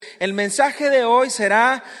el mensaje de hoy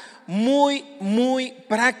será muy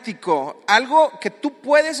práctico. Algo que tú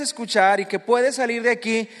puedes escuchar y que puedes salir de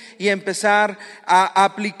aquí y empezar a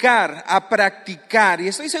aplicar, a practicar. Y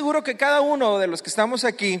estoy seguro que cada uno de los que estamos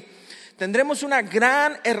aquí tendremos una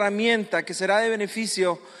gran herramienta que será de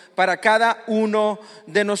beneficio para cada uno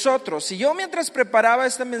de nosotros. Y yo, mientras preparaba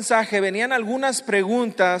este mensaje, venían algunas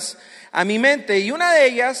preguntas a mi mente, y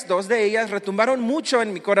dos de ellas retumbaron mucho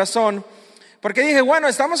en mi corazón, porque dije, bueno,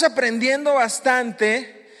 estamos aprendiendo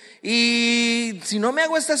bastante, y si no me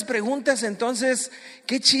hago estas preguntas, entonces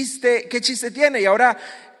 ¿qué chiste tiene? Y ahora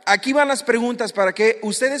aquí van las preguntas para que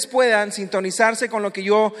ustedes puedan sintonizarse con lo que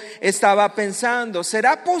yo estaba pensando.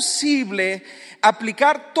 ¿Será posible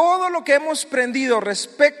aplicar todo lo que hemos aprendido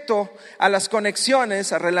respecto a las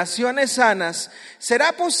conexiones, a relaciones sanas?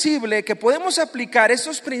 ¿Será posible que podemos aplicar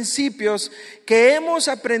esos principios que hemos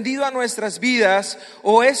aprendido a nuestras vidas,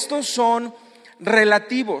 o estos son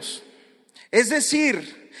relativos? Es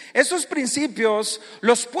decir, esos principios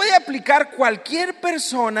los puede aplicar cualquier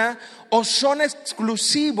persona, o son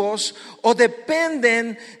exclusivos, o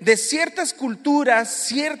dependen de ciertas culturas,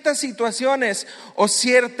 ciertas situaciones o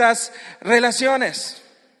ciertas relaciones.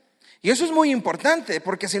 Y eso es muy importante,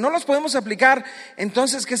 porque si no los podemos aplicar,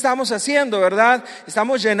 entonces ¿qué estamos haciendo, verdad?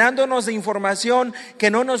 Estamos llenándonos de información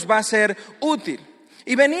que no nos va a ser útil.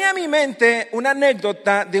 Y venía a mi mente una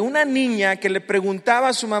anécdota de una niña que le preguntaba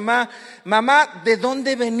a su mamá: mamá, ¿de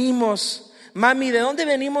dónde venimos? Mami, ¿de dónde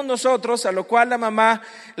venimos nosotros? A lo cual la mamá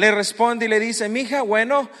le responde y le dice: mija,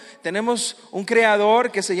 bueno, tenemos un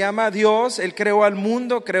creador que se llama Dios. Él creó al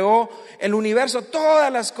mundo, creó el universo,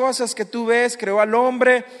 todas las cosas que tú ves, creó al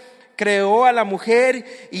hombre, creó a la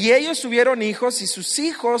mujer, y ellos tuvieron hijos, y sus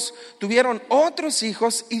hijos tuvieron otros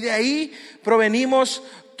hijos, y de ahí provenimos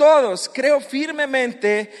todos. Creo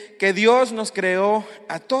firmemente que Dios nos creó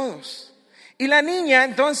a todos. Y la niña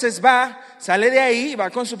entonces sale de ahí, va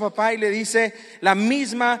con su papá y le dice la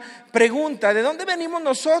misma pregunta: ¿de dónde venimos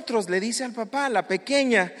nosotros? Le dice al papá, la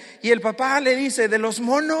pequeña. Y el papá le dice: de los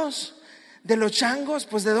monos, de los changos.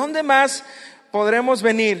 Pues ¿de dónde más podremos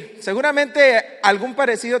venir? Seguramente algún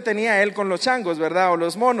parecido tenía él con los changos, ¿verdad? O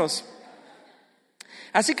los monos.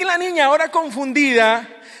 Así que la niña, ahora confundida,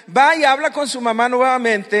 va y habla con su mamá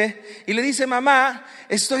nuevamente y le dice: mamá,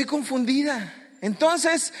 estoy confundida.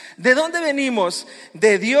 Entonces, ¿de dónde venimos?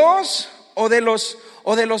 ¿De Dios o de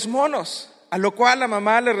los monos? A lo cual la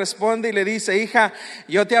mamá le responde y le dice: hija,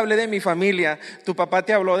 yo te hablé de mi familia, tu papá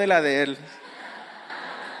te habló de la de él.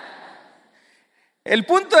 El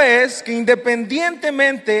punto es que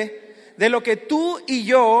independientemente de lo que tú y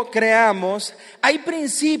yo creamos, hay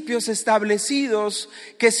principios establecidos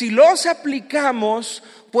que, si los aplicamos,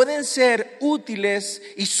 pueden ser útiles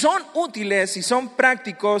y son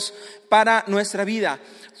prácticos para nuestra vida.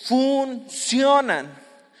 Funcionan.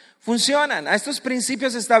 A estos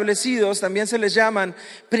principios establecidos también se les llaman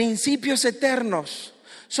principios eternos.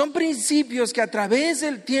 Son principios que a través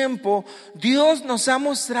del tiempo Dios nos ha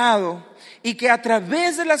mostrado, y que a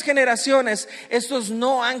través de las generaciones estos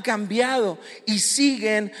no han cambiado y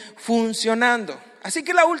siguen funcionando. Así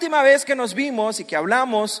que la última vez que nos vimos y que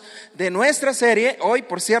hablamos de nuestra serie, hoy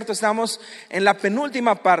por cierto estamos en la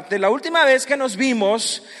penúltima parte, la última vez que nos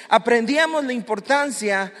vimos aprendíamos la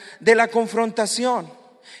importancia de la confrontación,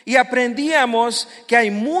 y aprendíamos que hay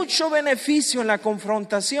mucho beneficio en la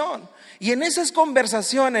confrontación y en esas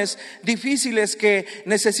conversaciones difíciles que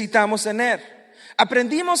necesitamos tener.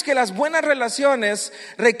 Aprendimos que las buenas relaciones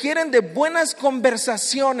requieren de buenas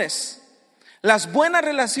conversaciones. Las buenas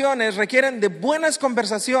relaciones requieren de buenas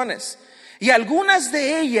conversaciones, y algunas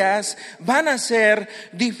de ellas van a ser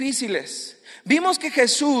difíciles. Vimos que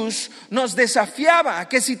Jesús nos desafiaba a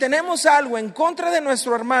que si tenemos algo en contra de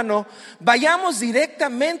nuestro hermano, vayamos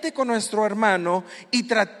directamente con nuestro hermano y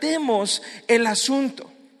tratemos el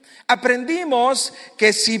asunto. Aprendimos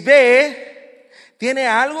que si B tiene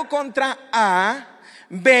algo contra A,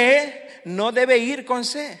 B no debe ir con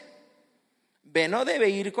C. B no debe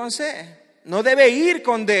ir con C. No debe ir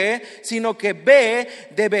con D, sino que B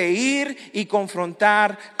debe ir y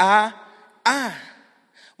confrontar a A.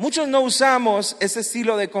 Muchos no usamos ese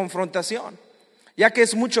estilo de confrontación, ya que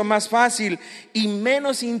es mucho más fácil y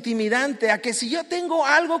menos intimidante a que si yo tengo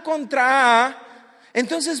algo contra A,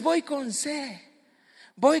 entonces voy con C,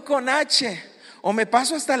 voy con H, o me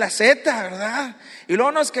paso hasta la Z, ¿verdad? Y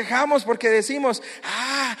luego nos quejamos porque decimos: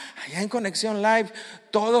 allá en Conexión Live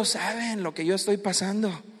todos saben lo que yo estoy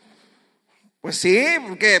pasando. Pues sí,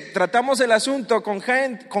 porque tratamos el asunto con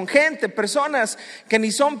gente, personas que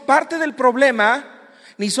ni son parte del problema,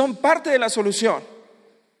 ni son parte de la solución.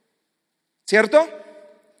 ¿Cierto?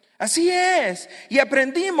 Así es. Y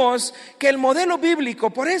aprendimos que el modelo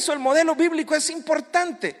bíblico, por eso el modelo bíblico es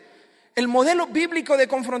importante. El modelo bíblico de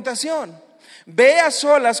confrontación. Ve a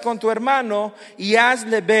solas con tu hermano y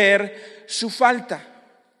hazle ver su falta.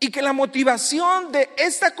 Y que la motivación de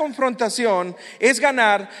esta confrontación es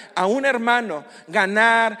ganar a un hermano,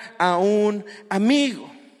 ganar a un amigo.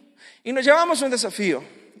 Y nos llevamos un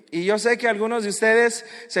desafío. Y yo sé que algunos de ustedes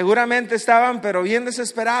seguramente estaban pero bien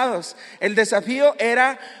desesperados. El desafío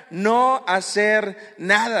era no hacer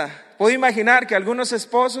nada. Puedo imaginar que algunos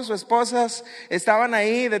esposos o esposas estaban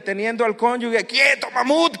ahí deteniendo al cónyuge. ¡Quieto,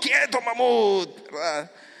 mamut! ¡Quieto, mamut!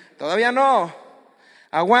 ¿Verdad? Todavía no.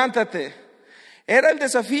 Aguántate. Era el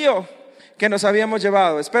desafío que nos habíamos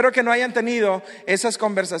llevado. Espero que no hayan tenido esas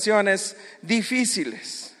conversaciones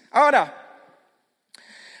difíciles. Ahora,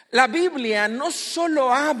 la Biblia no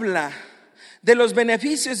solo habla de los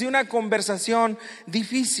beneficios de una conversación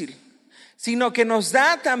difícil, sino que nos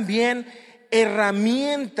da también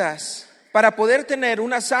herramientas para poder tener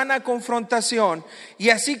una sana confrontación y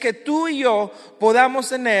así que tú y yo podamos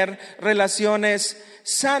tener relaciones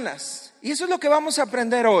sanas. Y eso es lo que vamos a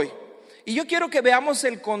aprender hoy. Y yo quiero que veamos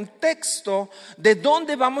el contexto de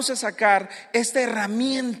dónde vamos a sacar esta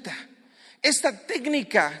herramienta, esta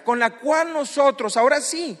técnica con la cual nosotros, ahora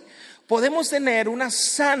sí, podemos tener una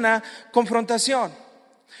sana confrontación.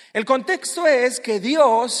 El contexto es que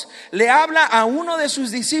Dios le habla a uno de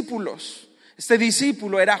sus discípulos. Este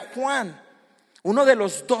discípulo era Juan, uno de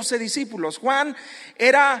los 12 discípulos. Juan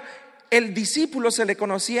era el discípulo, se le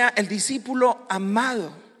conocía el discípulo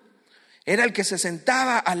amado. Era el que se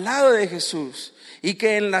sentaba al lado de Jesús y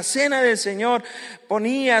que en la cena del Señor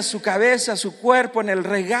ponía su cabeza, su cuerpo en el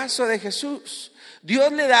regazo de Jesús.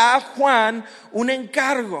 Dios le da a Juan un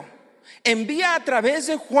encargo. Envía a través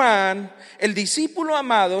de Juan, el discípulo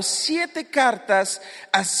amado, 7 cartas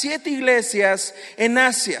a 7 iglesias en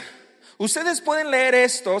Asia. Ustedes pueden leer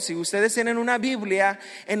esto, si ustedes tienen una Biblia,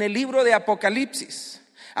 en el libro de Apocalipsis.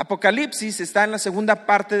 Apocalipsis está en la segunda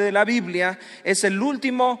parte de la Biblia, es el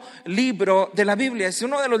último libro de la Biblia, es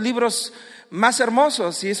uno de los libros más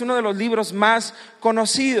hermosos y es uno de los libros más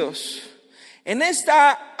conocidos. En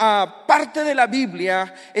esta parte de la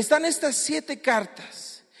Biblia están estas 7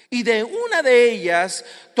 cartas y de una de ellas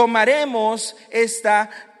tomaremos esta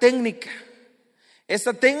técnica.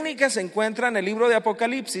 Esta técnica se encuentra en el libro de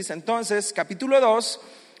Apocalipsis, entonces capítulo 2,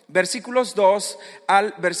 versículos 2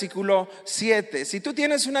 al versículo 7. Si tú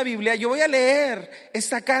tienes una Biblia, yo voy a leer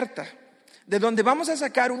esta carta, de donde vamos a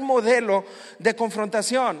sacar un modelo de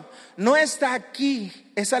confrontación. No está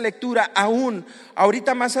aquí esa lectura aún,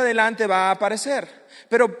 ahorita más adelante va a aparecer.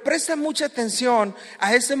 Pero presta mucha atención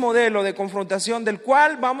a ese modelo de confrontación del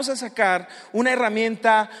cual vamos a sacar una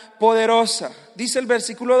herramienta poderosa. Dice el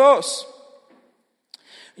versículo 2.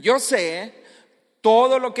 Yo sé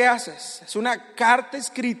todo lo que haces. Es una carta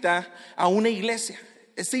escrita a una iglesia.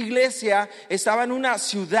 Esta iglesia estaba en una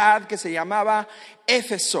ciudad que se llamaba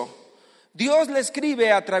Éfeso. Dios le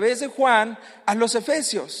escribe a través de Juan a los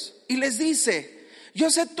efesios y les dice: yo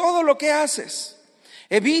sé todo lo que haces.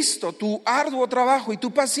 He visto tu arduo trabajo y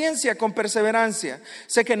tu paciencia con perseverancia.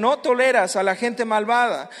 Sé que no toleras a la gente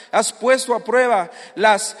malvada. Has puesto a prueba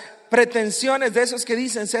las pretensiones de esos que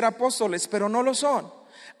dicen ser apóstoles, pero no lo son.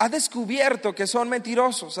 Has descubierto que son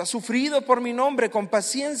mentirosos. Has sufrido por mi nombre con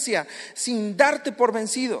paciencia sin darte por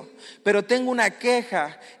vencido. Pero tengo una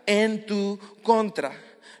queja en tu contra.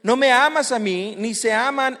 No me amas a mí, ni se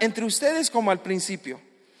aman entre ustedes como al principio.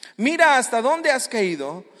 Mira hasta dónde has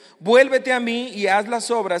caído. Vuélvete a mí y haz las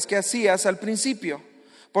obras que hacías al principio.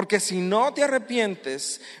 Porque si no te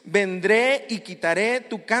arrepientes, vendré y quitaré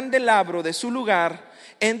tu candelabro de su lugar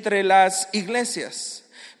entre las iglesias.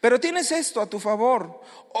 Pero tienes esto a tu favor: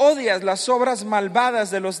 odias las obras malvadas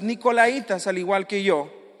de los nicolaítas al igual que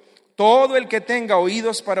yo. Todo el que tenga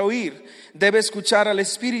oídos para oír debe escuchar al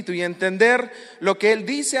Espíritu y entender lo que Él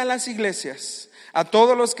dice a las iglesias. A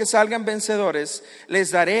todos los que salgan vencedores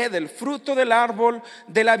les daré del fruto del árbol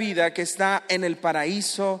de la vida que está en el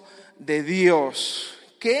paraíso de Dios.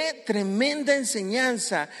 Qué tremenda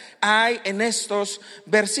enseñanza hay en estos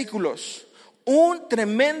versículos. Un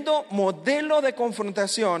tremendo modelo de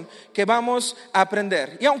confrontación que vamos a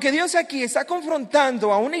aprender. Y aunque Dios aquí está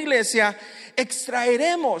confrontando a una iglesia,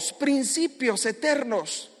 extraeremos principios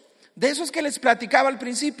eternos, de esos que les platicaba al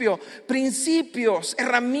principio, principios,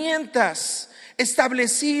 herramientas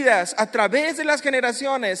establecidas a través de las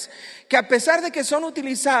generaciones, que a pesar de que son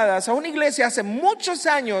utilizadas a una iglesia hace muchos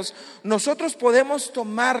años, nosotros podemos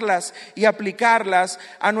tomarlas y aplicarlas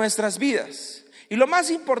a nuestras vidas. Y lo más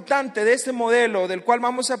importante de este modelo del cual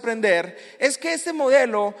vamos a aprender es que este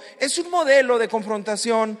modelo es un modelo de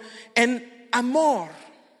confrontación en amor.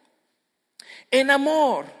 en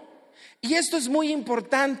amor. Y esto es muy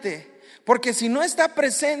importante, porque si no está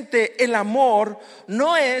presente el amor,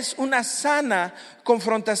 no es una sana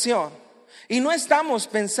confrontación. Y no estamos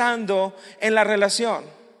pensando en la relación.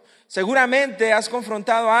 Seguramente has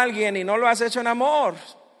confrontado a alguien y no lo has hecho en amor.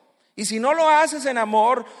 Y si no lo haces en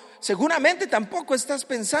amor, seguramente tampoco estás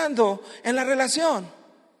pensando en la relación.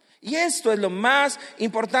 Y esto es lo más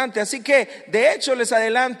importante. Así que, de hecho, les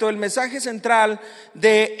adelanto el mensaje central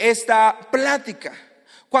de esta plática.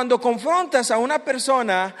 Cuando confrontas a una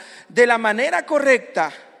persona de la manera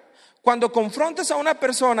correcta,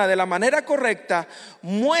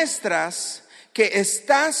 muestras que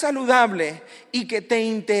está saludable y que te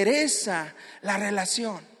interesa la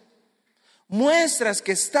relación. Muestras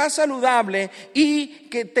que está saludable y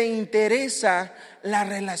que te interesa la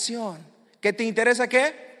relación. ¿Qué te interesa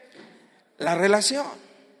qué? La relación.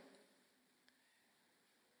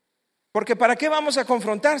 Porque ¿para qué vamos a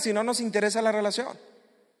confrontar si no nos interesa la relación?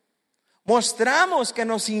 Mostramos que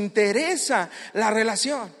nos interesa la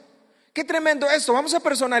relación. Qué tremendo esto. Vamos a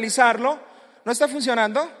personalizarlo. ¿No está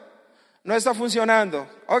funcionando? No está funcionando.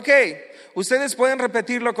 Ok, ustedes pueden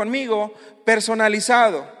repetirlo conmigo.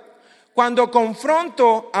 Personalizado. Cuando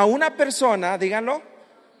confronto a una persona, díganlo,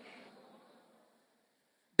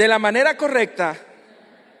 de la manera correcta,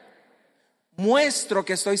 muestro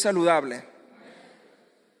que estoy saludable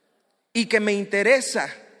y que me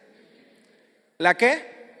interesa. ¿La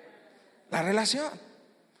qué? La relación.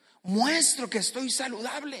 Muestro que estoy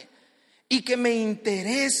saludable y que me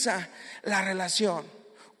interesa la relación.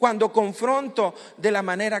 Cuando confronto de la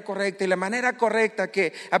manera correcta, y la manera correcta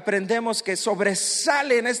que aprendemos que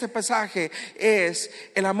sobresale en este pasaje es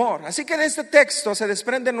el amor. Así que de este texto se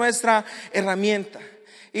desprende nuestra herramienta.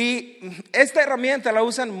 Y esta herramienta la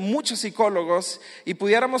usan muchos psicólogos y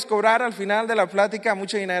pudiéramos cobrar al final de la plática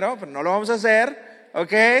mucho dinero, pero no lo vamos a hacer,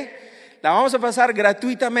 ¿ok? La vamos a pasar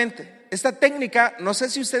gratuitamente. Esta técnica, no sé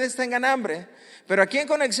si ustedes tengan hambre, pero aquí en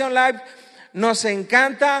Conexión Live nos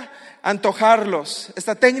encanta antojarlos.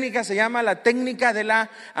 Esta técnica se llama la técnica de la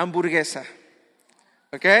hamburguesa,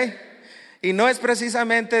 ¿ok? Y no es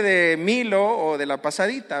precisamente de Milo o de la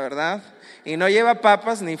pasadita, ¿verdad? Y no lleva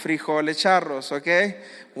papas ni frijoles charros, ¿ok?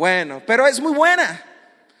 Bueno, pero es muy buena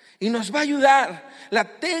y nos va a ayudar la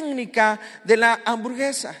técnica de la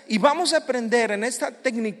hamburguesa. Y vamos a aprender en esta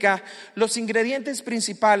técnica los ingredientes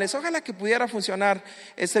principales. Ojalá que pudiera funcionar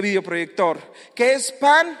este videoproyector, que es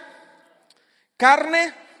pan,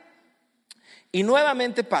 carne y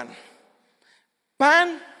nuevamente pan.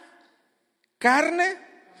 Pan, carne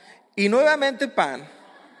y nuevamente pan.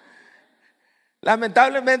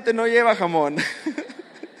 Lamentablemente no lleva jamón.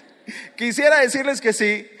 Quisiera decirles que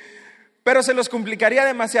sí, pero se los complicaría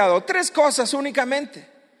demasiado. 3 cosas únicamente.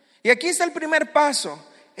 Y aquí está el primer paso,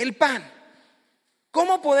 el pan.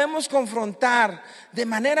 ¿Cómo podemos confrontar de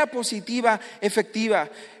manera positiva, efectiva?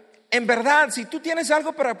 En verdad, si tú tienes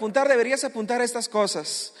algo para apuntar, deberías apuntar estas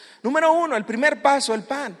cosas. Número 1, el primer paso, el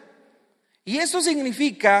pan. Y esto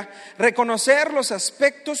significa reconocer los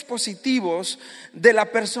aspectos positivos de la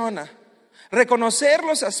persona. Reconocer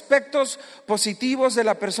los aspectos positivos de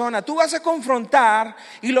la persona. Tú vas a confrontar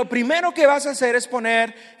y lo primero que vas a hacer es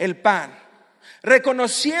poner el pan.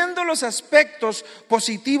 Reconociendo los aspectos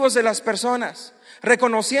positivos de las personas.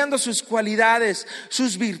 Reconociendo sus cualidades,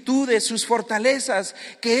 sus virtudes, sus fortalezas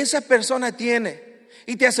que esa persona tiene.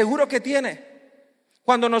 Y te aseguro que tiene.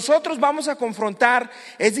 Cuando nosotros vamos a confrontar,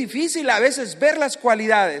 es difícil a veces ver las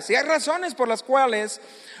cualidades. Y hay razones por las cuales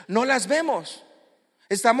no las vemos.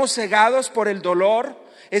 Estamos cegados por el dolor,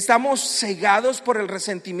 estamos cegados por el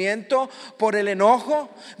resentimiento, por el enojo.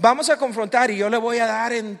 Vamos a confrontar y yo le voy a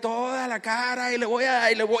dar en toda la cara y le voy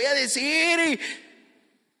a decir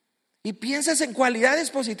y piensas en cualidades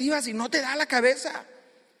positivas y no te da la cabeza,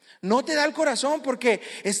 no te da el corazón porque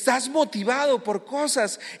estás motivado por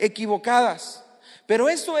cosas equivocadas. Pero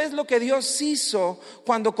esto es lo que Dios hizo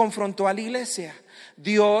cuando confrontó a la iglesia.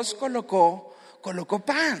 Dios colocó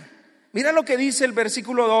pan. Mira lo que dice el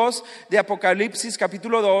versículo 2 de Apocalipsis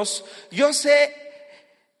capítulo 2. Yo sé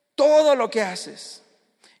todo lo que haces.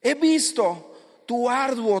 He visto tu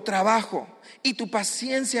arduo trabajo y tu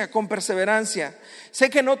paciencia con perseverancia. Sé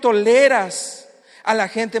que no toleras a la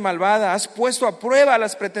gente malvada. Has puesto a prueba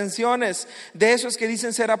las pretensiones de esos que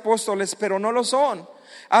dicen ser apóstoles, pero no lo son.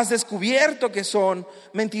 Has descubierto que son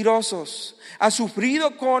mentirosos. Has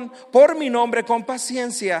sufrido por mi nombre con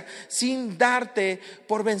paciencia sin darte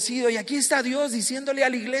por vencido. Y aquí está Dios diciéndole a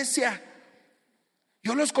la iglesia: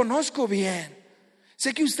 yo los conozco bien.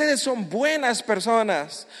 Sé que ustedes son buenas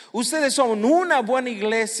personas. Ustedes son una buena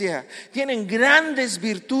iglesia. Tienen grandes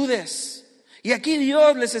virtudes. Y aquí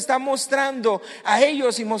Dios les está mostrando a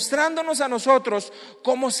ellos y mostrándonos a nosotros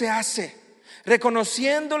cómo se hace,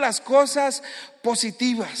 reconociendo las cosas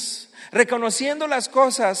positivas, reconociendo las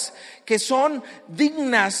cosas que son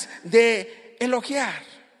dignas de elogiar.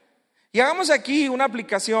 Y hagamos aquí una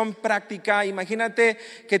aplicación práctica. Imagínate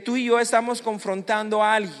que tú y yo estamos confrontando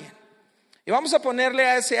a alguien y vamos a ponerle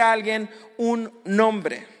a ese alguien un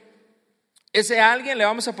nombre. Ese alguien le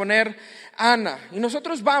vamos a poner Ana, y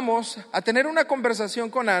nosotros vamos a tener una conversación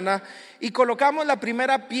con Ana y colocamos la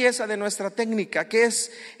primera pieza de nuestra técnica, que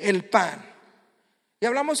es el pan. Y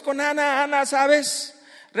hablamos con Ana. Ana, ¿sabes?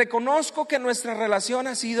 Reconozco que nuestra relación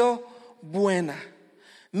ha sido buena.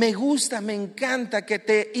 Me gusta, me encanta que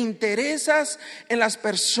te interesas en las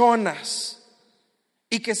personas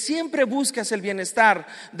y que siempre buscas el bienestar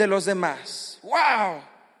de los demás. ¡Wow!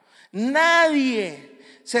 Nadie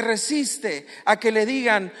se resiste a que le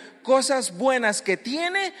digan cosas buenas que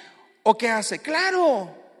tiene o que hace.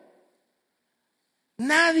 Claro,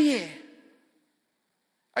 nadie.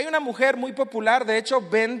 Hay una mujer muy popular, de hecho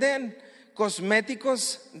venden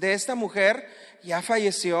cosméticos de esta mujer, ya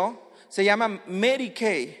falleció, se llama Mary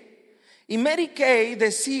Kay. Y Mary Kay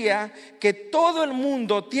decía que todo el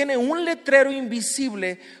mundo tiene un letrero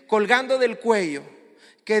invisible colgando del cuello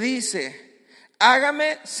que dice: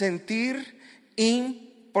 hágame sentir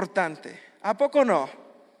importante. ¿A poco no?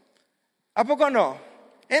 ¿A poco no?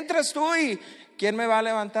 Entras tú y ¿quién me va a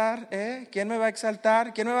levantar? ¿Quién me va a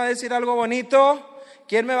exaltar? ¿Quién me va a decir algo bonito?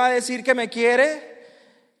 ¿Quién me va a decir que me quiere?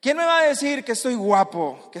 ¿Quién me va a decir que estoy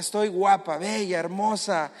guapo, que estoy guapa, bella,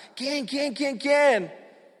 hermosa? ¿Quién?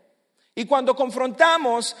 Y cuando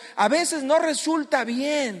confrontamos, a veces no resulta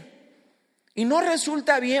bien. Y no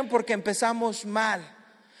resulta bien porque empezamos mal,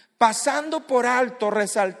 pasando por alto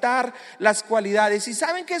resaltar las cualidades. ¿Y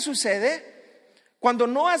saben qué sucede? Cuando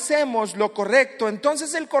no hacemos lo correcto,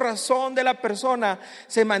 entonces el corazón de la persona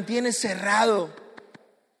se mantiene cerrado.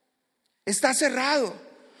 Está cerrado,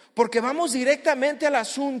 porque vamos directamente al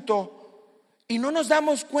asunto y no nos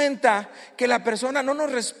damos cuenta que la persona no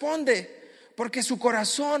nos responde, porque su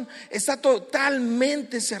corazón está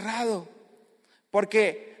totalmente cerrado,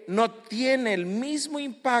 porque no tiene el mismo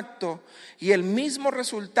impacto y el mismo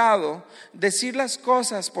resultado decir las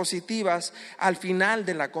cosas positivas al final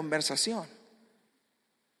de la conversación.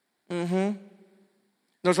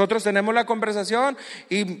 Nosotros tenemos la conversación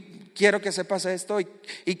y quiero que sepas esto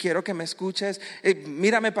y quiero que me escuches,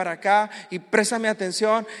 mírame para acá y préstame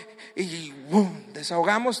atención, y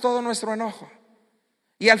desahogamos todo nuestro enojo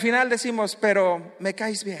y al final decimos: pero me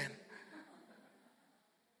caes bien.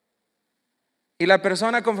 Y la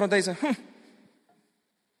persona confronta y dice: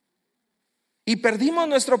 y perdimos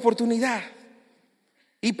nuestra oportunidad.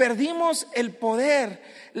 Y perdimos el poder,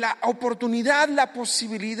 la oportunidad, la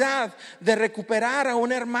posibilidad de recuperar a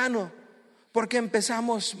un hermano, porque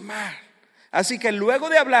empezamos mal. Así que luego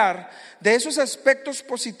de hablar de esos aspectos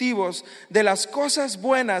positivos, de las cosas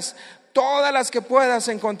buenas, todas las que puedas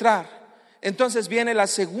encontrar, entonces viene la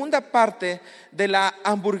segunda parte de la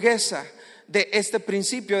hamburguesa, de este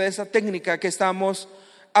principio, de esta técnica que estamos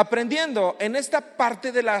aprendiendo en esta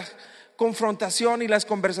parte de la confrontación y las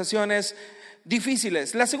conversaciones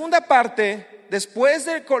difíciles. La segunda parte, después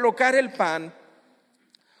de colocar el pan,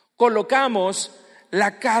 colocamos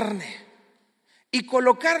la carne. Y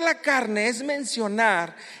colocar la carne es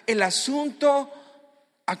mencionar el asunto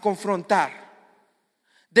a confrontar.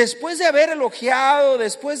 Después de haber elogiado,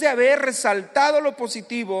 después de haber resaltado lo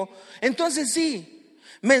positivo, entonces sí,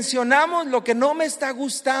 mencionamos lo que no me está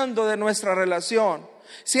gustando de nuestra relación.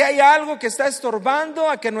 Si hay algo que está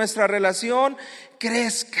estorbando a que nuestra relación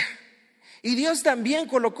crezca. Y Dios también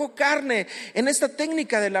colocó carne en esta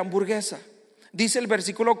técnica de la hamburguesa. Dice el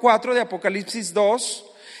versículo 4 de Apocalipsis 2,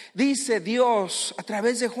 dice Dios a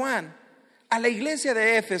través de Juan a la iglesia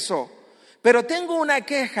de Éfeso: pero tengo una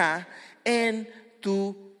queja en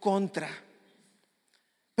tu contra.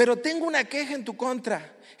 Pero tengo una queja en tu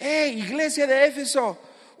contra. Iglesia de Éfeso,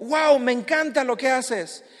 wow, me encanta lo que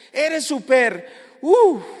haces. Eres súper,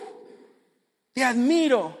 te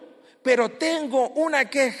admiro, pero tengo una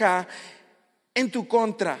queja en tu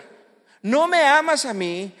contra. No me amas a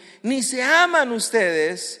mí, ni se aman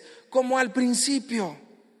ustedes como al principio.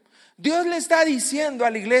 Dios le está diciendo a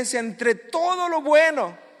la iglesia: entre todo lo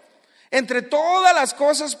bueno, entre todas las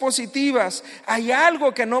cosas positivas, hay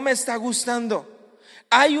algo que no me está gustando.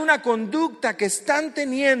 Hay una conducta que están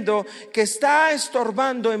teniendo que está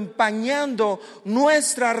estorbando, empañando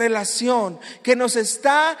nuestra relación, que nos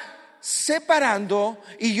está separando,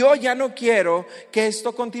 y yo ya no quiero que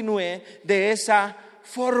esto continúe de esa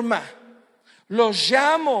forma. Los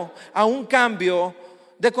llamo a un cambio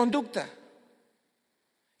de conducta.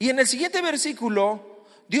 Y en el siguiente versículo,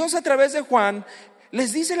 Dios a través de Juan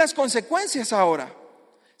les dice las consecuencias ahora.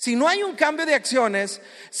 Si no hay un cambio de acciones,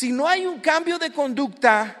 si no hay un cambio de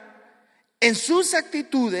conducta en sus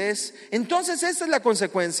actitudes, entonces esa es la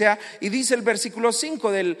consecuencia. Y dice el versículo 5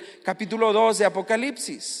 del capítulo 2 de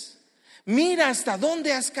Apocalipsis: mira hasta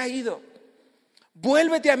dónde has caído,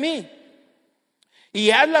 vuélvete a mí y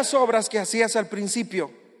haz las obras que hacías al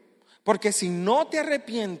principio, porque si no te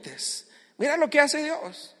arrepientes, mira lo que hace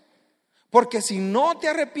Dios, porque si no te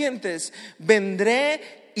arrepientes,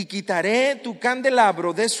 vendré y quitaré tu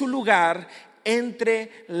candelabro de su lugar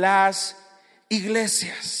entre las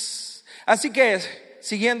iglesias. Así que,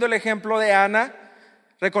 siguiendo el ejemplo de Ana,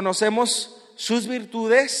 reconocemos sus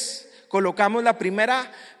virtudes, colocamos la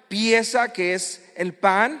primera pieza, que es el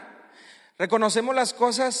pan, reconocemos las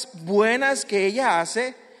cosas buenas que ella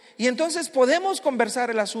hace, y entonces podemos conversar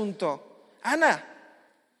el asunto. Ana,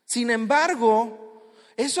 sin embargo,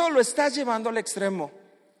 eso lo estás llevando al extremo.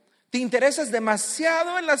 Te interesas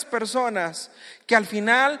demasiado en las personas que al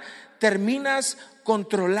final terminas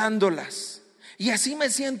controlándolas. Y así me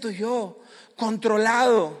siento yo,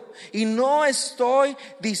 controlado, y no estoy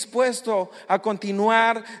dispuesto a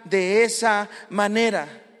continuar de esa manera.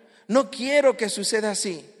 No quiero que suceda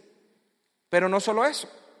así. Pero no solo eso,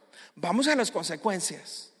 vamos a las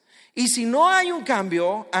consecuencias. Y si no hay un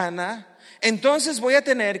cambio, Ana, entonces voy a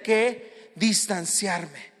tener que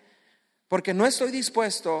distanciarme, porque no estoy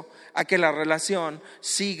dispuesto a que la relación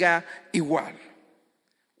siga igual.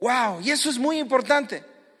 Wow, y eso es muy importante.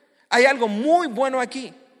 Hay algo muy bueno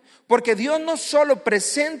aquí, porque Dios no solo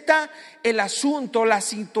presenta el asunto, la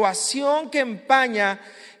situación que empaña,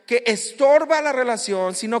 que estorba la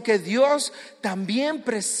relación, sino que Dios también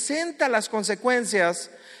presenta las consecuencias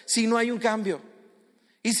si no hay un cambio.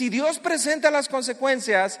 Y si Dios presenta las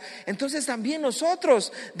consecuencias, entonces también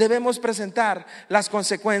nosotros debemos presentar las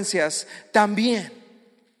consecuencias también.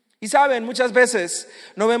 Y saben, muchas veces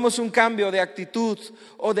no vemos un cambio de actitud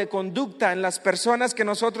o de conducta en las personas que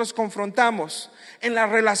nosotros confrontamos, en las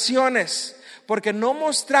relaciones, porque no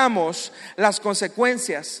mostramos las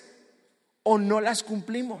consecuencias o no las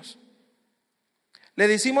cumplimos. Le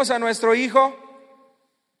decimos a nuestro hijo: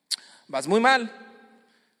 vas muy mal,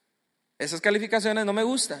 esas calificaciones no me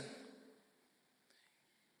gustan,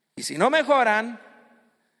 y si no mejoran,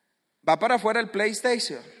 va para afuera el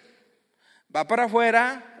PlayStation, va para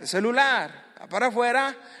afuera el celular, va para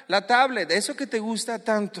afuera la tablet, eso que te gusta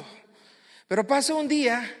tanto. Pero pasa un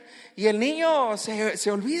día y el niño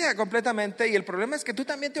se olvida completamente, y el problema es que tú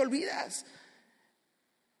también te olvidas.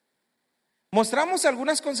 Mostramos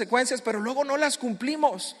algunas consecuencias, pero luego no las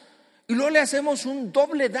cumplimos, y luego le hacemos un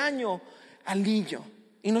doble daño al niño.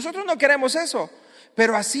 Y nosotros no queremos eso,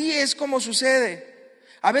 pero así es como sucede.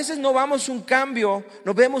 A veces no vemos un cambio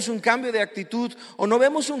de actitud, o no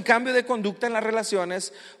vemos un cambio de conducta en las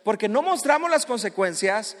relaciones, porque no mostramos las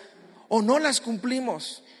consecuencias o no las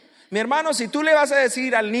cumplimos. Mi hermano, si tú le vas a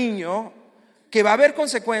decir al niño que va a haber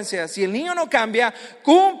consecuencias, si el niño no cambia,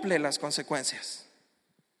 cumple las consecuencias.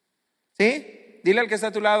 ¿Sí? Dile al que está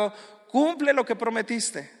a tu lado: cumple lo que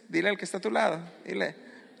prometiste. Dile al que está a tu lado,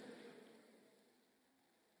 dile.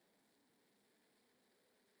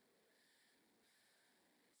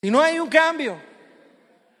 Si no hay un cambio,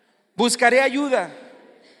 buscaré ayuda.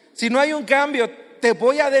 Si no hay un cambio, te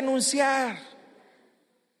voy a denunciar.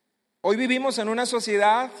 Hoy vivimos en una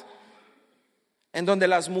sociedad en donde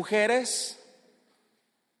las mujeres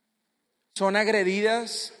son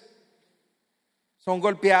agredidas, son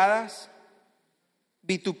golpeadas,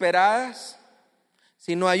 vituperadas.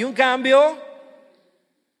 Si no hay un cambio,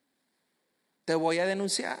 te voy a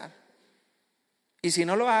denunciar. Y si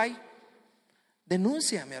no lo hay,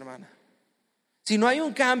 denuncia, mi hermana. Si no hay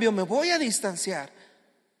un cambio, me voy a distanciar.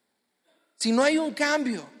 Si no hay un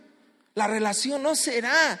cambio, la relación no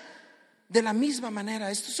será de la misma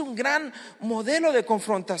manera. Esto es un gran modelo de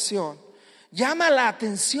confrontación. Llama la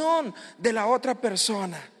atención de la otra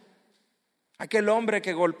persona. Aquel hombre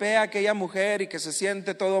que golpea a aquella mujer y que se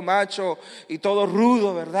siente todo macho y todo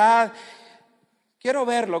rudo, ¿verdad? Quiero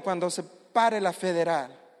verlo cuando se pare la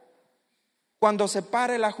federal, cuando se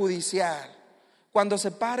pare la judicial, cuando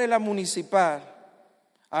se pare la municipal,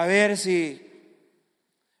 a ver si.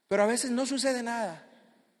 Pero a veces no sucede nada,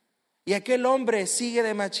 y aquel hombre sigue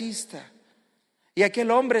de machista, y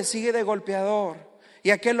aquel hombre sigue de golpeador,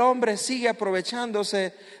 y aquel hombre sigue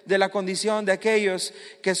aprovechándose de la condición de aquellos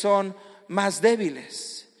que son más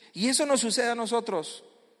débiles. Y eso nos sucede a nosotros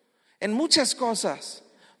en muchas cosas.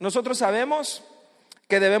 Nosotros sabemos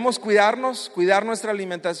que debemos cuidarnos, cuidar nuestra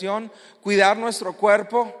alimentación, cuidar nuestro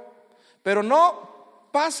cuerpo, pero no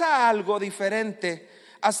pasa algo diferente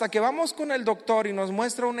hasta que vamos con el doctor y nos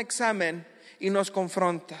muestra un examen y nos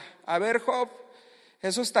confronta. A ver, Job,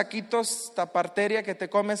 esos taquitos taparteria que te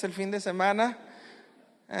comes el fin de semana,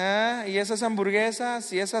 y esas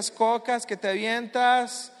hamburguesas y esas cocas que te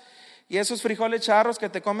avientas y esos frijoles charros que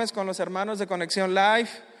te comes con los hermanos de Conexión Live,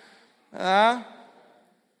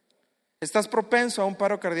 estás propenso a un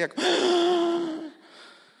paro cardíaco.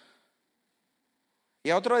 Y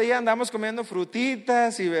a otro día andamos comiendo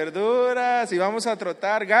frutitas y verduras y vamos a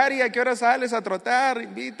trotar. Gary, ¿a qué hora sales a trotar?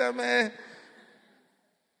 Invítame.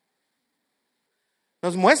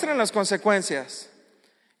 Nos muestran las consecuencias.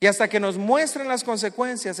 Y hasta que nos muestran las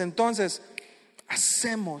consecuencias, entonces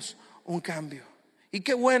hacemos un cambio. Y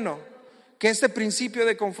qué bueno que este principio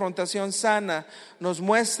de confrontación sana nos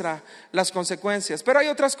muestra las consecuencias. Pero hay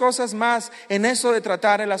otras cosas más en eso de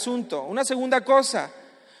tratar el asunto. Una segunda cosa: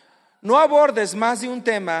 no abordes más de un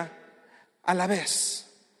tema a la vez.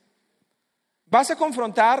 ¿Vas a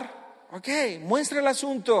confrontar? Ok, muestra el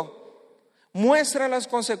asunto, muestra las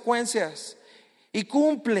consecuencias y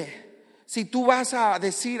cumple si tú vas a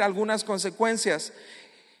decir algunas consecuencias.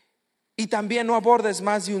 Y también no abordes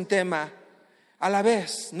más de un tema a la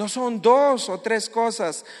vez. No son 2 o 3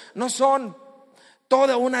 cosas, no son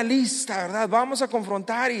toda una lista, ¿verdad? Vamos a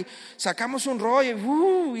confrontar y sacamos un rollo,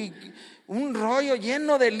 y un rollo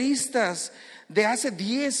lleno de listas de hace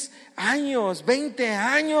 10 años, 20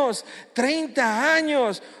 años, 30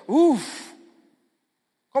 años.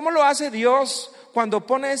 ¿Cómo lo hace Dios cuando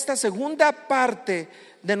pone esta segunda parte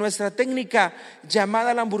de nuestra técnica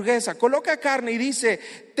llamada la hamburguesa? Coloca carne y dice: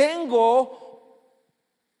 tengo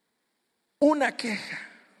una queja.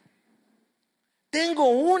 Tengo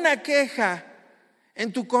una queja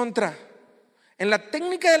en tu contra. En la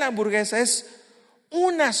técnica de la hamburguesa es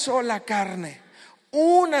una sola carne,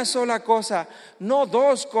 una sola cosa, no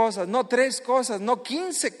 2 cosas, no 3 cosas, no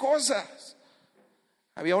 15 cosas.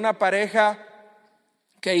 Había una pareja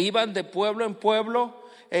que iban de pueblo en pueblo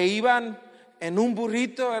e iban en un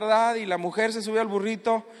burrito, ¿verdad? Y la mujer se sube al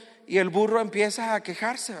burrito y el burro empieza a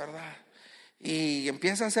quejarse, ¿verdad? Y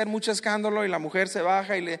empieza a hacer mucho escándalo y la mujer se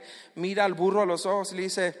baja y le mira al burro a los ojos y le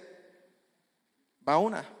dice: va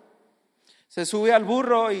una. Se sube al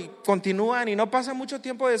burro y continúan, y no pasa mucho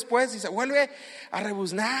tiempo después y se vuelve a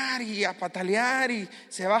rebuznar y a patalear, y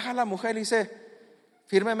se baja la mujer y dice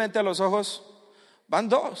firmemente a los ojos: van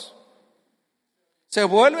 2. Se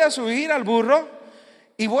vuelve a subir al burro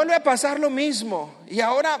y vuelve a pasar lo mismo, y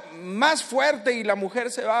ahora más fuerte, y la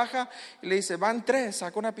mujer se baja y le dice: van 3.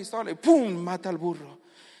 Saca una pistola y ¡pum!, mata al burro.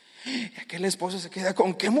 Y aquel esposo se queda: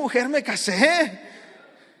 ¿con qué mujer me casé?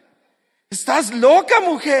 Estás loca,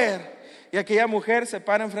 mujer. Y aquella mujer se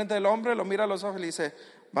para enfrente del hombre, lo mira a los ojos y le dice: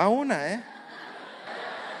 va una,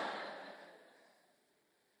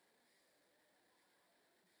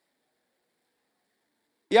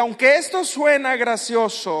 Y aunque esto suena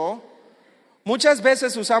gracioso, muchas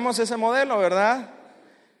veces usamos ese modelo, ¿verdad?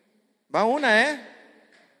 Va una,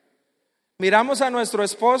 Miramos a nuestro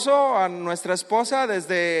esposo, a nuestra esposa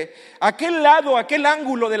desde aquel lado, aquel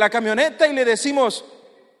ángulo de la camioneta, y le decimos: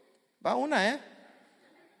 va una,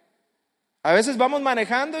 A veces vamos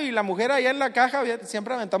manejando y la mujer allá en la caja,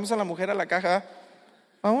 siempre aventamos a la mujer a la caja: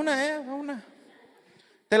 va una, va una.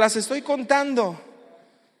 Te las estoy contando.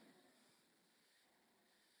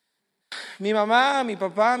 Mi mamá, mi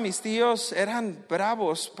papá, mis tíos eran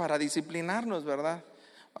bravos para disciplinarnos, ¿verdad?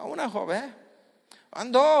 Va una, joven. Van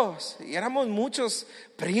 2. Y éramos muchos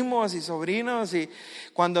primos y sobrinos, y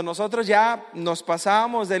cuando nosotros ya nos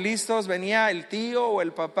pasábamos de listos, venía el tío o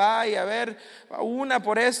el papá y: a ver, va una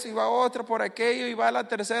por esto y va otra por aquello y va la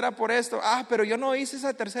tercera por esto. Pero yo no hice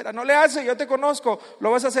esa tercera. No le hace, yo te conozco, lo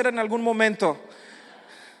vas a hacer en algún momento.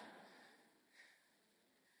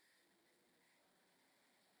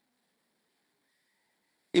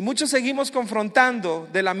 Y muchos seguimos confrontando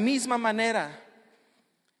de la misma manera.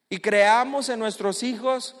 Y creamos en nuestros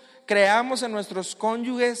hijos, creamos en nuestros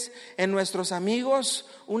cónyuges, en nuestros amigos,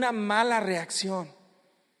 una mala reacción.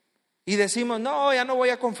 Y decimos: no, ya no voy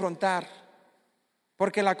a confrontar,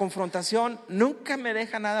 porque la confrontación nunca me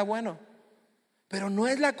deja nada bueno. Pero no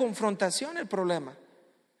es la confrontación el problema.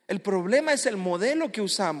 El problema es el modelo que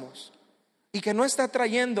usamos y que no está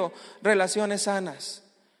trayendo relaciones sanas.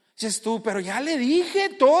 Dices tú: pero ya le dije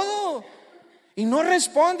todo y no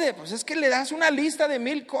responde. Pues es que le das una lista de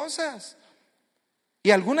 1000 cosas,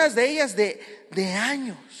 y algunas de ellas de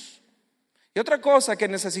años. Y otra cosa que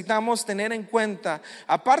necesitamos tener en cuenta,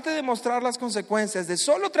 aparte de mostrar las consecuencias de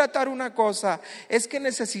solo tratar una cosa, es que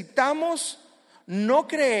necesitamos no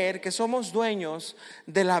creer que somos dueños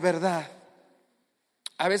de la verdad.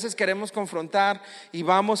 A veces queremos confrontar y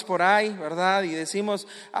vamos por ahí, ¿verdad? Y decimos,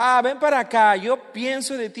 ven para acá, yo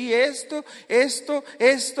pienso de ti esto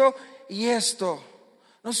y esto.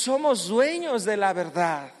 No somos dueños de la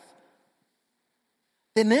verdad.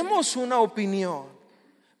 Tenemos una opinión,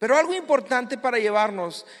 pero algo importante para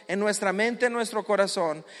llevarnos en nuestra mente, en nuestro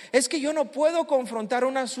corazón, es que yo no puedo confrontar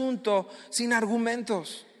un asunto sin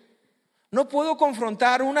argumentos. No puedo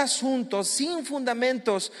confrontar un asunto sin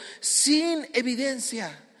fundamentos, sin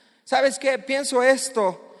evidencia. ¿Sabes qué? Pienso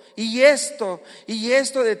esto y esto y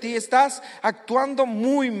esto de ti. Estás actuando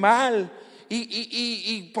muy mal.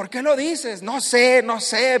 ¿Y por qué lo dices? No sé,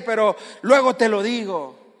 pero luego te lo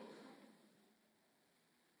digo.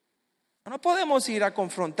 No podemos ir a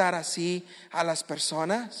confrontar así a las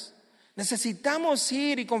personas. Necesitamos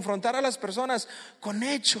ir y confrontar a las personas con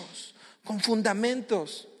hechos, con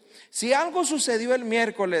fundamentos. Si algo sucedió el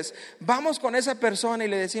miércoles, vamos con esa persona y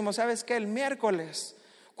le decimos, ¿sabes qué? El miércoles,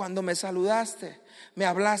 cuando me saludaste, me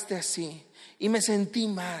hablaste así y me sentí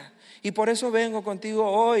mal. Y por eso vengo contigo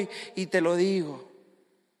hoy y te lo digo.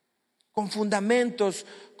 Con fundamentos,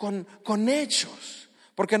 con hechos.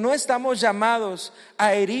 Porque no estamos llamados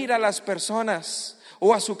a herir a las personas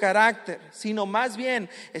o a su carácter, sino más bien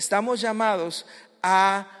estamos llamados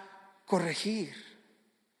a corregir.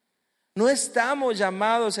 No estamos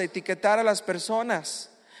llamados a etiquetar a las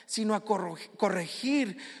personas, sino a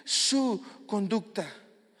corregir su conducta.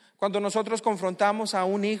 Cuando nosotros confrontamos a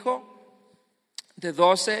un hijo de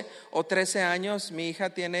 12 o 13 años, mi hija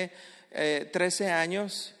tiene 13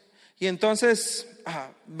 años, y entonces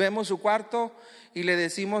vemos su cuarto y le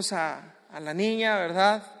decimos a la niña,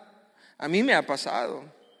 ¿verdad? A mí me ha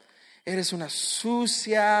pasado. Eres una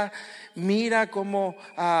sucia, mira cómo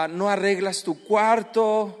no arreglas tu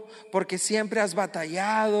cuarto, porque siempre has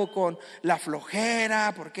batallado con la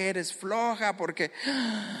flojera, porque eres floja, porque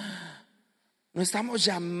no estamos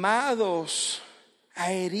llamados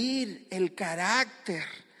a herir el carácter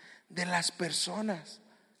de las personas.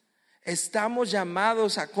 Estamos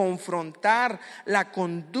llamados a confrontar la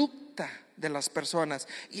conducta de las personas,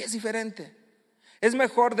 y es diferente. Es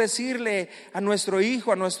mejor decirle a nuestro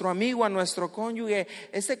hijo, a nuestro amigo, a nuestro cónyuge,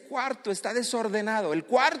 ese cuarto está desordenado, el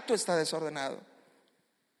cuarto está desordenado.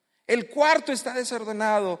 El cuarto está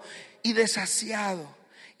desordenado y desasiado,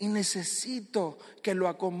 y necesito que lo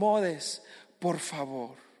acomodes, por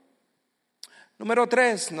favor. Número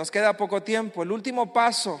 3, nos queda poco tiempo. El último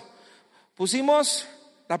paso, pusimos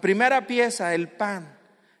la primera pieza, el pan.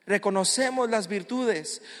 Reconocemos las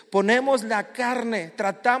virtudes, ponemos la carne,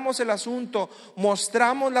 tratamos el asunto,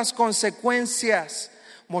 mostramos las consecuencias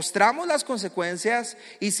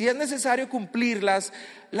y si es necesario cumplirlas,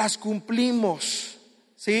 las cumplimos.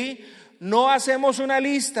 ¿Sí? No hacemos una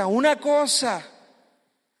lista, una cosa.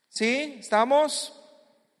 ¿Sí? ¿Estamos?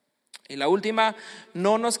 Y la última,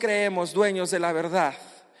 no nos creemos dueños de la verdad.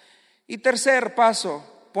 Y tercer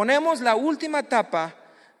paso, ponemos la última tapa,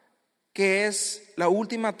 que es la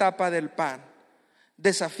última tapa del pan.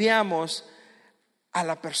 Desafiamos a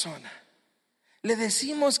la persona. Le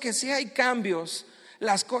decimos que si hay cambios,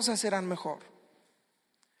 las cosas serán mejor.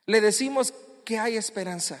 Le decimos que hay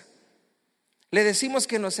esperanza. Le decimos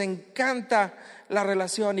que nos encanta la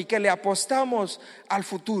relación y que le apostamos al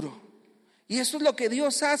futuro. Y eso es lo que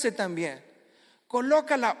Dios hace también.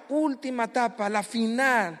 Coloca la última tapa, la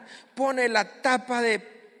final, pone la tapa de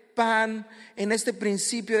pan en este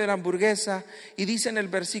principio de la hamburguesa y dice en el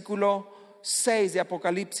versículo 6 de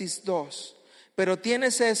Apocalipsis 2, pero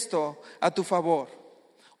tienes esto a tu favor,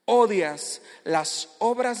 odias las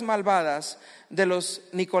obras malvadas de los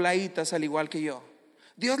nicolaítas al igual que yo.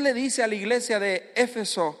 Dios le dice a la iglesia de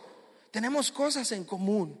Éfeso, tenemos cosas en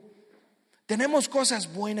común, tenemos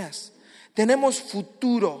cosas buenas, tenemos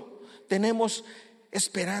futuro, tenemos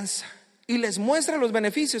esperanza. Y les muestra los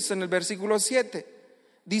beneficios en el versículo 7.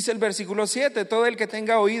 Dice el versículo 7, todo el que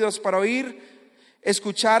tenga oídos para oír,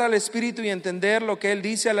 escuchar al Espíritu y entender lo que Él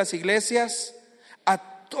dice a las iglesias, a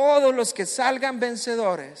todos los que salgan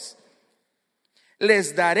vencedores,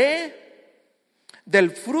 les daré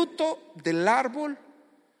del fruto del árbol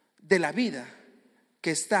de la vida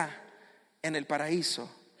que está en el paraíso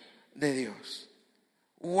de Dios.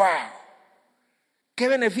 ¡Wow! ¡Qué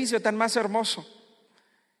beneficio tan más hermoso!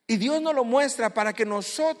 Y Dios nos lo muestra para que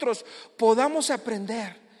nosotros podamos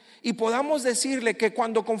aprender y podamos decirle que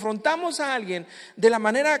cuando confrontamos a alguien de la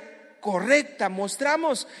manera correcta,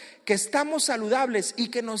 mostramos que estamos saludables y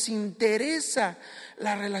que nos interesa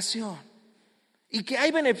la relación y que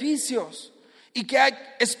hay beneficios y que hay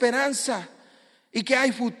esperanza y que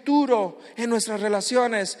hay futuro en nuestras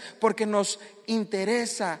relaciones porque nos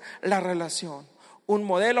interesa la relación. Un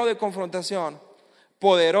modelo de confrontación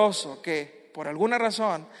poderoso que por alguna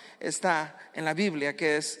razón está en la Biblia,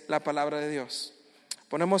 que es la palabra de Dios.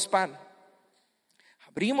 Ponemos pan.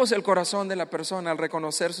 Abrimos el corazón de la persona al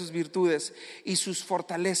reconocer sus virtudes y sus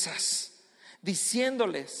fortalezas,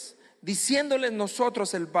 diciéndoles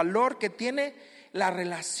nosotros el valor que tiene la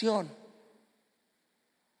relación.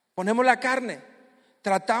 Ponemos la carne,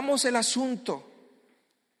 tratamos el asunto.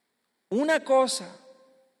 Una cosa,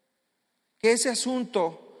 que ese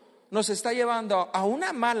asunto nos está llevando a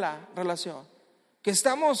una mala relación, que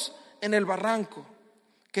estamos en el barranco,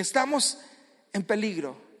 que estamos en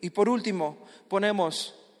peligro. Y por último,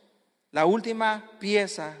 ponemos la última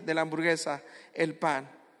pieza de la hamburguesa, el pan,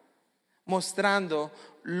 mostrando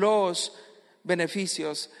los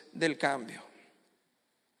beneficios del cambio.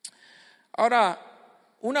 Ahora,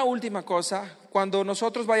 una última cosa, cuando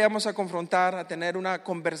nosotros vayamos a confrontar, a tener una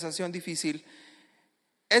conversación difícil,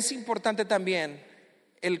 es importante también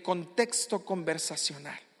el contexto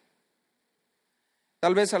conversacional.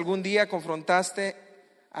 Tal vez algún día confrontaste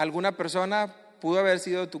a alguna persona, pudo haber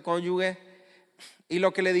sido tu cónyuge, y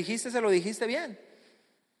lo que le dijiste se lo dijiste bien,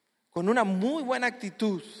 con una muy buena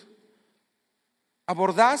actitud.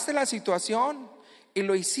 Abordaste la situación y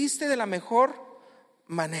lo hiciste de la mejor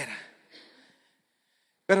manera,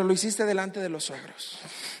 pero lo hiciste delante de los suegros.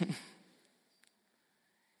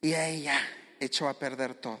 Y ahí ya echó a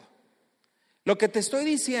perder todo. Lo que te estoy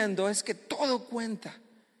diciendo es que todo cuenta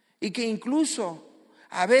y que incluso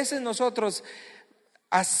a veces nosotros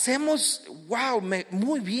hacemos,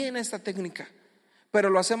 muy bien esta técnica, pero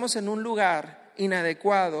lo hacemos en un lugar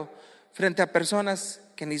inadecuado frente a personas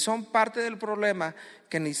que ni son parte del problema,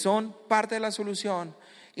 que ni son parte de la solución,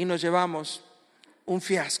 y nos llevamos un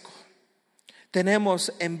fiasco.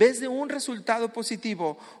 Tenemos, en vez de un resultado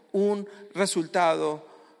positivo, un resultado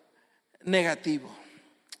negativo.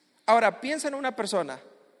 Ahora, piensa en una persona,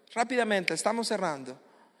 rápidamente, estamos cerrando.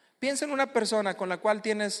 Piensa en una persona con la cual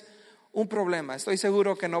tienes un problema. Estoy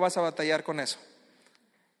seguro que no vas a batallar con eso.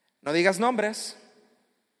 No digas nombres.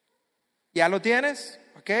 ¿Ya lo tienes?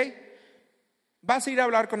 ¿Ok? Vas a ir a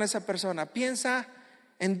hablar con esa persona. Piensa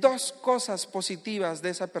en dos cosas positivas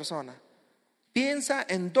de esa persona. Piensa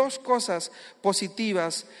en dos cosas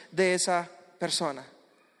positivas de esa persona.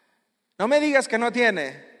 No me digas que no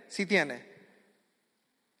tiene. Sí tiene.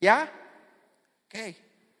 ¿Ya? Ok.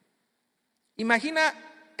 Imagina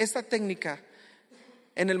esta técnica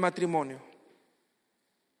en el matrimonio.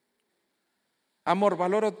 Amor,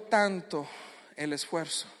 valoro tanto el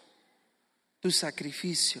esfuerzo, tu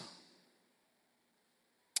sacrificio,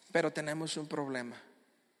 pero tenemos un problema.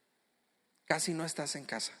 Casi no estás en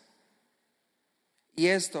casa. Y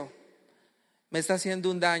esto me está haciendo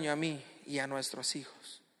un daño a mí y a nuestros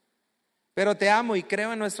hijos. Pero te amo y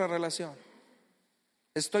creo en nuestra relación.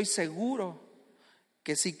 Estoy seguro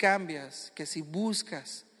que si cambias, que si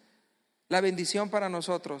buscas la bendición para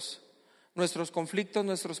nosotros, nuestros conflictos,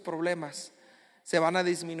 nuestros problemas se van a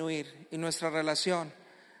disminuir y nuestra relación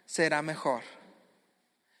será mejor.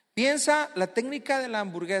 Piensa la técnica de la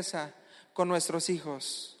hamburguesa con nuestros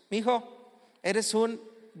hijos. Mi hijo, eres un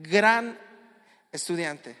gran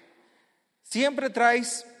estudiante. Siempre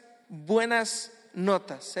traes buenas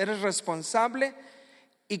notas. Eres responsable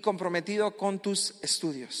y comprometido con tus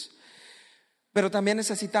estudios. Pero también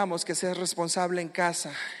necesitamos que seas responsable en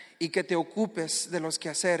casa y que te ocupes de los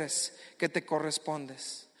quehaceres que te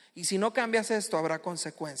correspondes. Y si no cambias esto, habrá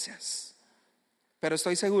consecuencias. Pero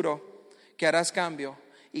estoy seguro que harás cambio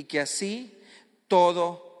y que así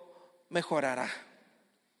todo mejorará.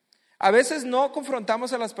 A veces no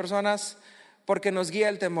confrontamos a las personas porque nos guía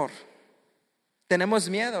el temor. Tenemos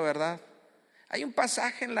miedo, ¿verdad? Hay un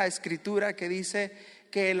pasaje en la Escritura que dice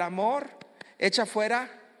que el amor echa fuera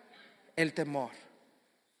el temor.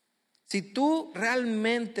 Si tú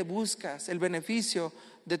realmente buscas el beneficio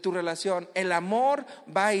de tu relación, el amor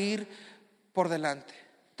va a ir por delante.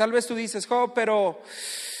 Tal vez tú dices, pero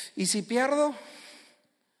 ¿y si pierdo?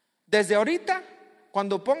 Desde ahorita,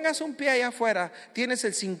 cuando pongas un pie allá afuera, tienes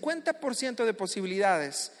el 50% de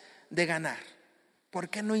posibilidades de ganar. ¿Por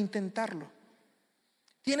qué no intentarlo?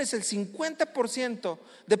 Tienes el 50%,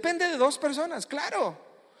 depende de dos personas, claro,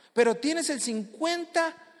 pero tienes el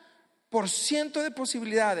 50% de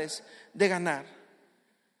posibilidades de ganar.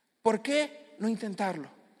 ¿Por qué no intentarlo?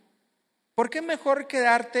 ¿Por qué mejor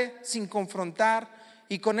quedarte sin confrontar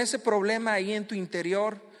y con ese problema ahí en tu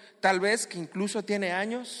interior, tal vez que incluso tiene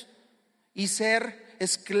años, y ser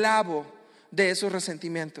esclavo de esos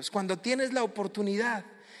resentimientos? Cuando tienes la oportunidad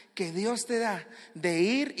que Dios te da de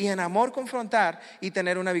ir y en amor confrontar y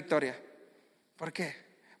tener una victoria. ¿Por qué?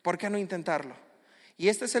 ¿Por qué no intentarlo? Y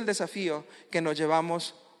este es el desafío que nos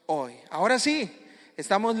llevamos hoy. Ahora sí,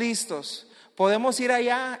 estamos listos Podemos ir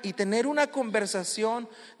allá y tener una conversación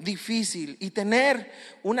difícil y tener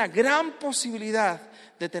una gran posibilidad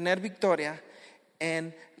de tener victoria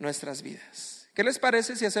en nuestras vidas. ¿Qué les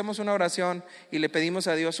parece si hacemos una oración y le pedimos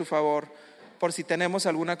a Dios su favor por si tenemos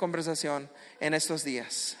alguna conversación en estos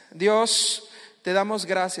días? Dios, te damos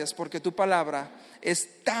gracias porque tu palabra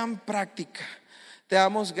es tan práctica. Te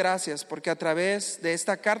damos gracias porque a través de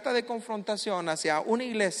esta carta de confrontación hacia una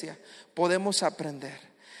iglesia podemos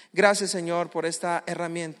aprender. Gracias, Señor, por esta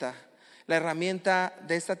herramienta, la herramienta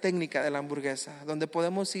de esta técnica de la hamburguesa, donde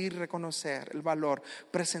podemos ir, reconocer el valor,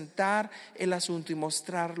 presentar el asunto y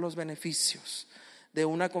mostrar los beneficios de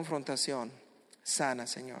una confrontación sana,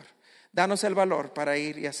 Señor. Danos el valor para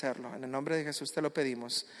ir y hacerlo. En el nombre de Jesús te lo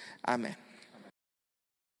pedimos. Amén.